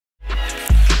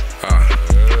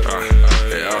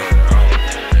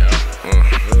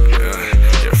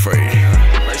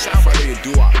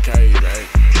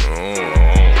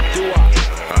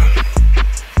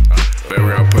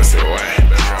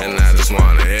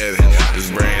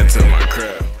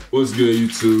What's good,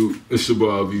 YouTube? It's your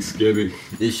boy, LB Skinny.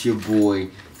 It's your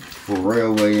boy,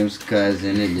 Pharrell Williams'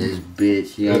 cousin, and this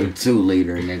bitch, young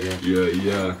 2-liter, nigga.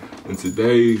 Yeah. And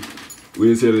today,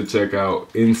 we're here to check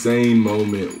out Insane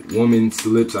Moment. Woman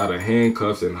slips out of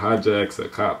handcuffs and hijacks a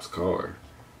cop's car.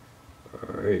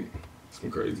 Alright. Some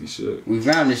crazy shit. We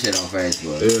found this shit on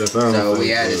Facebook. Yeah, I found it. So we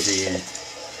had to see it.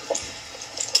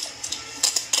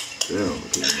 Damn, look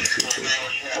at my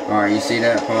shit. Alright, you see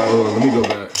that, Paul? Hold on, let me go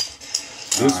back.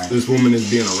 This woman is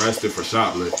being arrested for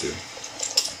shoplifting.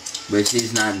 But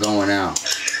she's not going out.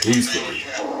 Peacefully.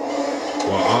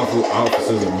 While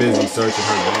officers are busy searching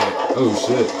her bag. Oh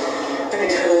shit.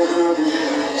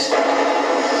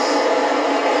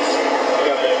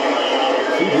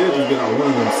 She did just get on one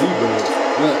of them seatbelts.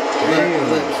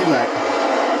 Look, she like...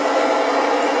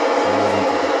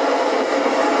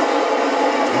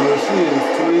 Oh, she is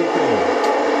tweaking.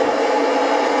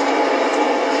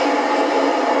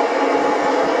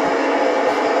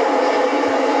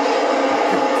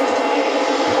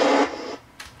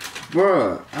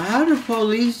 Bruh, how the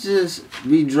police just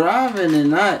be driving and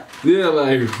not... Yeah,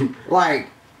 like,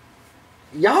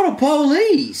 y'all the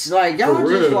police. Like, y'all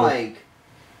just, like,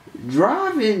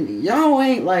 driving. Y'all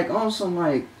ain't, like, on some,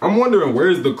 like... I'm wondering,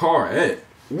 where's the car at?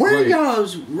 Where like,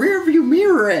 y'all's rear view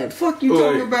mirror at? Fuck you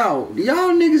talking about?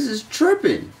 Y'all niggas is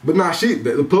tripping. But nah,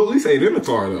 the police ain't in the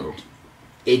car, though.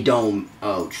 It don't...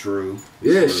 Oh, true.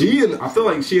 Yeah, true. I feel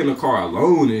like she in the car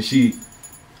alone, and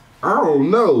I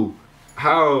don't know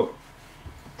how...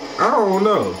 I don't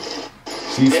know.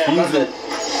 She's squeezing.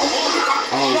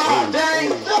 Oh, God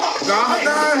dang!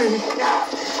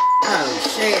 Oh,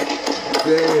 shit.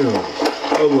 Damn.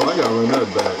 Oh, well, I gotta run that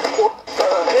back.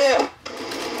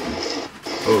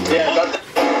 Oh, man.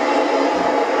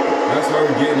 That's her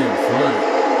getting in front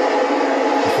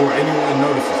before anyone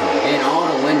notices her. And all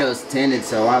the windows tinted,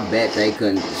 so I bet they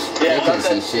couldn't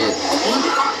see shit.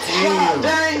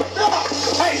 Damn.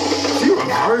 She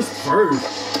reversed first.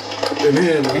 And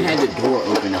then they had the door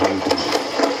open the whole time.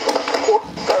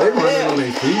 They running on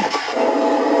their feet.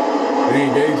 They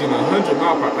engaged in a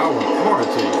 100-mile-per-hour car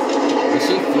chase. And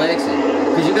she flexing.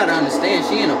 Cause you gotta understand,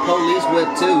 she in a police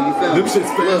whip too, you feel me? Them shit's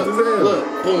fast as hell. Look,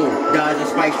 boom, dodging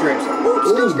spike strips.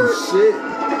 Ooh, shit.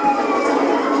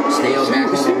 Still back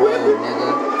on the road,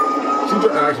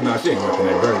 nigga. Actually, nah, she ain't whipping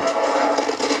that great.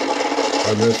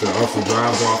 I guess the officer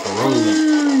drives off the road.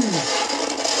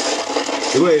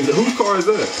 Wait, whose car is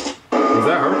that? Was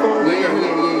that her car? Yeah.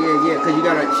 Cause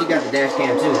she got the dash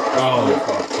cam too. Oh,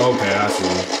 okay, I see.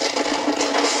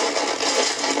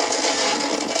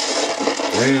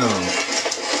 Damn.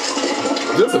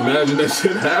 Just imagine that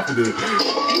shit happening.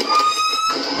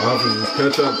 Officers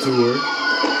catch up to her.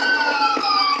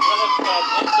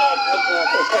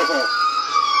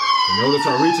 Notice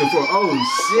her reaching for. Oh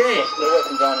shit!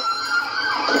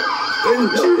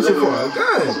 She reaching for a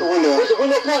gun.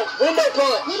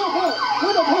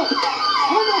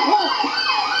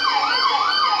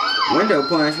 Window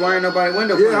punch? Why ain't nobody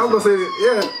window punch? Yeah, I was gonna say,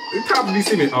 yeah, the cops be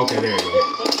seeing it. Okay, there you go.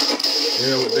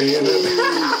 Yeah, what they in there.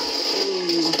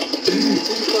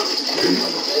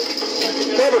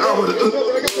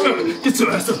 Get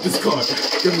your ass up this car.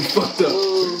 Get me fucked up.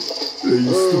 You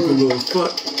stupid little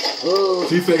fuck.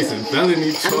 She facing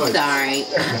felony charge.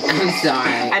 I'm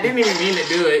sorry. I didn't even mean to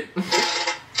do it.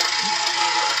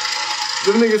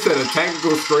 The nigga said a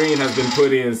tactical screen has been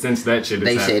put in since that shit has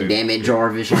happened. They said, damn it,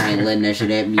 Jarvis, I ain't letting that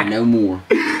shit happen to you no more.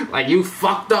 Like, you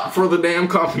fucked up for the damn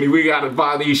company. We gotta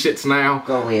buy these shits now.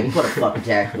 Go ahead, put a fucking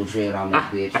tactical shit on this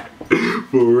bitch.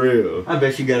 For real. I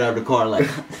bet she got out of the car like,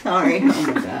 sorry,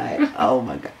 oh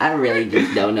my god. I really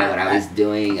just don't know what I was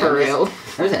doing. For real.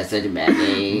 I was had such a bad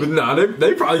day. But nah,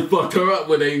 they probably fucked her up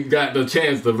when they got the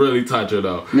chance to really touch her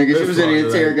though. Nigga, she was in the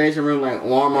interrogation room like,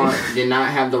 Walmart did not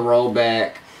have the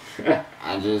rollback.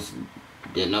 I just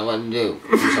didn't know what to do.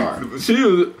 I'm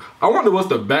sorry. I wonder what's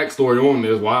the backstory on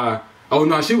this. Why? Oh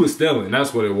no, she was stealing.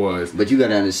 That's what it was. But you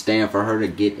gotta understand, for her to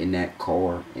get in that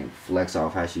car and flex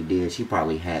off how she did, she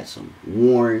probably had some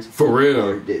warrants. For real.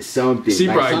 Or did something. She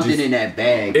like probably something just, in that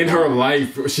bag. In her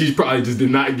life, she probably just did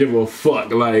not give a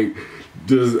fuck. Like,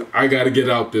 I gotta get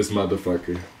out this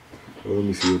motherfucker. Well, let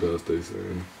me see what else they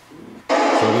saying. So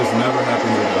this never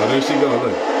happens again. Oh, there she go.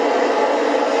 Look.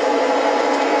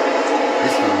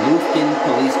 It's the Lufkin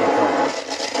Police Department.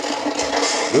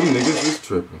 Them niggas is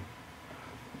tripping.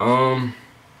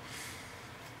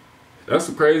 That's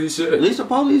some crazy shit. At least the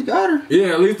police got her.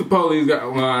 Yeah, at least the police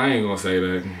got. Well, I ain't gonna say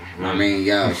that. I mean,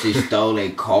 yo, she stole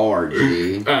a car,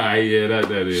 dude. Yeah,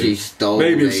 that is. She stole.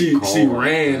 Maybe if she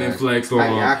ran and flexed on.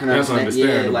 I can that's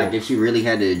understandable. Yeah, like if she really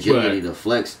had the agility to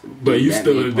flex. But you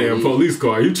still in a damn police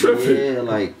car. You tripping? Yeah,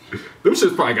 like them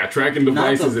shits probably got tracking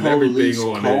devices and everything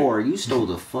on car. it. You stole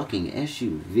the fucking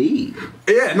SUV.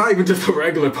 Yeah, not even just a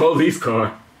regular police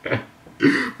car.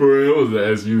 For it was an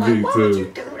SUV like, why too. would you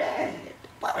do that?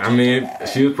 I mean,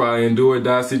 she was probably in do or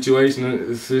die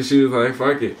situation. So she was like,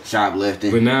 fuck it.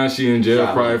 Shoplifting. But now she in jail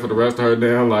probably for the rest of her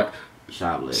damn life.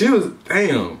 Shoplifting. She was,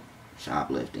 damn.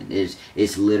 Shoplifting.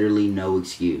 It's literally no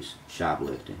excuse.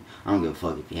 Shoplifting. I don't give a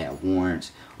fuck if you have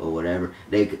warrants or whatever.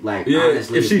 They could, like, yeah,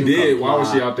 honestly, if she did, why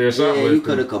was she out there shoplifting? Yeah, you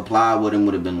could have complied with him,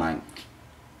 would have been like,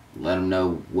 let them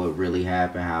know what really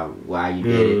happened, why you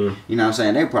did it. You know what I'm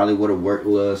saying? They probably would have worked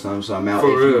with us something out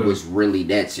if it was really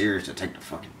that serious to take the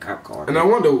fucking cop car. And I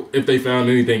wonder if they found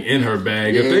anything in her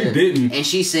bag. Yeah. If they didn't, and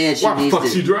she said she why the fuck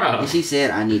she drive? And she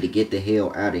said, I need to get the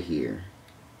hell out of here.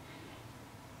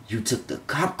 You took the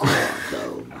cop car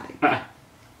though, like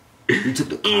you took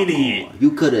the cop car.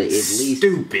 You could have at least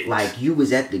like you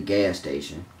was at the gas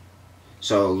station,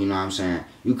 so you know what I'm saying.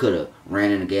 You could have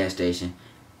ran in the gas station,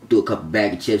 do a couple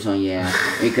bag of chips on your ass,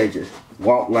 and you could just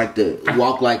walk like the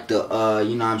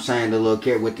you know what I'm saying, the little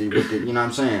carrier with the you know what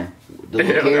I'm saying, the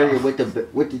little carrier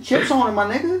with the chips on it,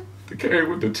 my nigga. The carrier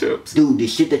with the chips, dude. The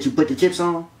shit that you put the chips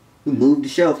on, you move the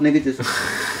shelf, nigga. Just.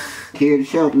 Carry the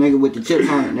shelf, nigga, with the chips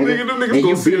on it, nigga. Nigga, them niggas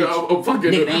gonna see a fucking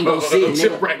nigga ain't gonna see it,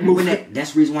 chip nigga. rack moving.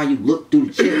 That's the reason why you look through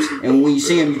the chips, and when you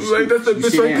see them, you like that's that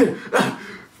bitch right there.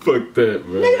 Fuck that,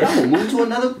 bro. Nigga, I'm gonna move to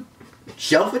another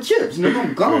shelf of chips, nigga.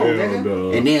 I'm gone, nigga.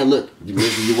 No. And then look, you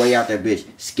listen your way out that bitch,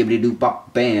 skibbity doo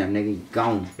bop, bam, nigga, you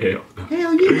gone. Hell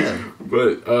yeah.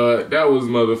 But that was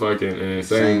motherfucking an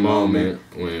insane moment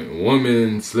when a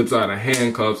woman slips out of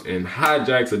handcuffs and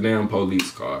hijacks a damn police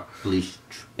car. Police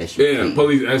SUV. Yeah,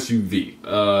 police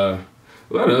SUV.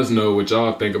 Let us know what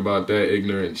y'all think about that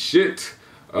ignorant shit.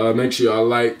 Make sure y'all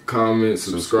like, comment,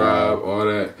 subscribe, all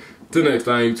that. Till next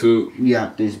time, YouTube. We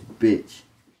out this bitch.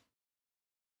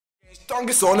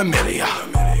 Strongest on the million.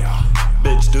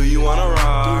 Bitch, do you wanna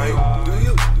ride?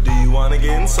 Do you wanna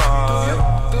get inside?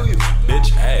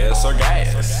 Bitch, ass or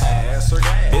gas?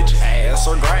 Bitch, ass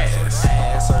or grass?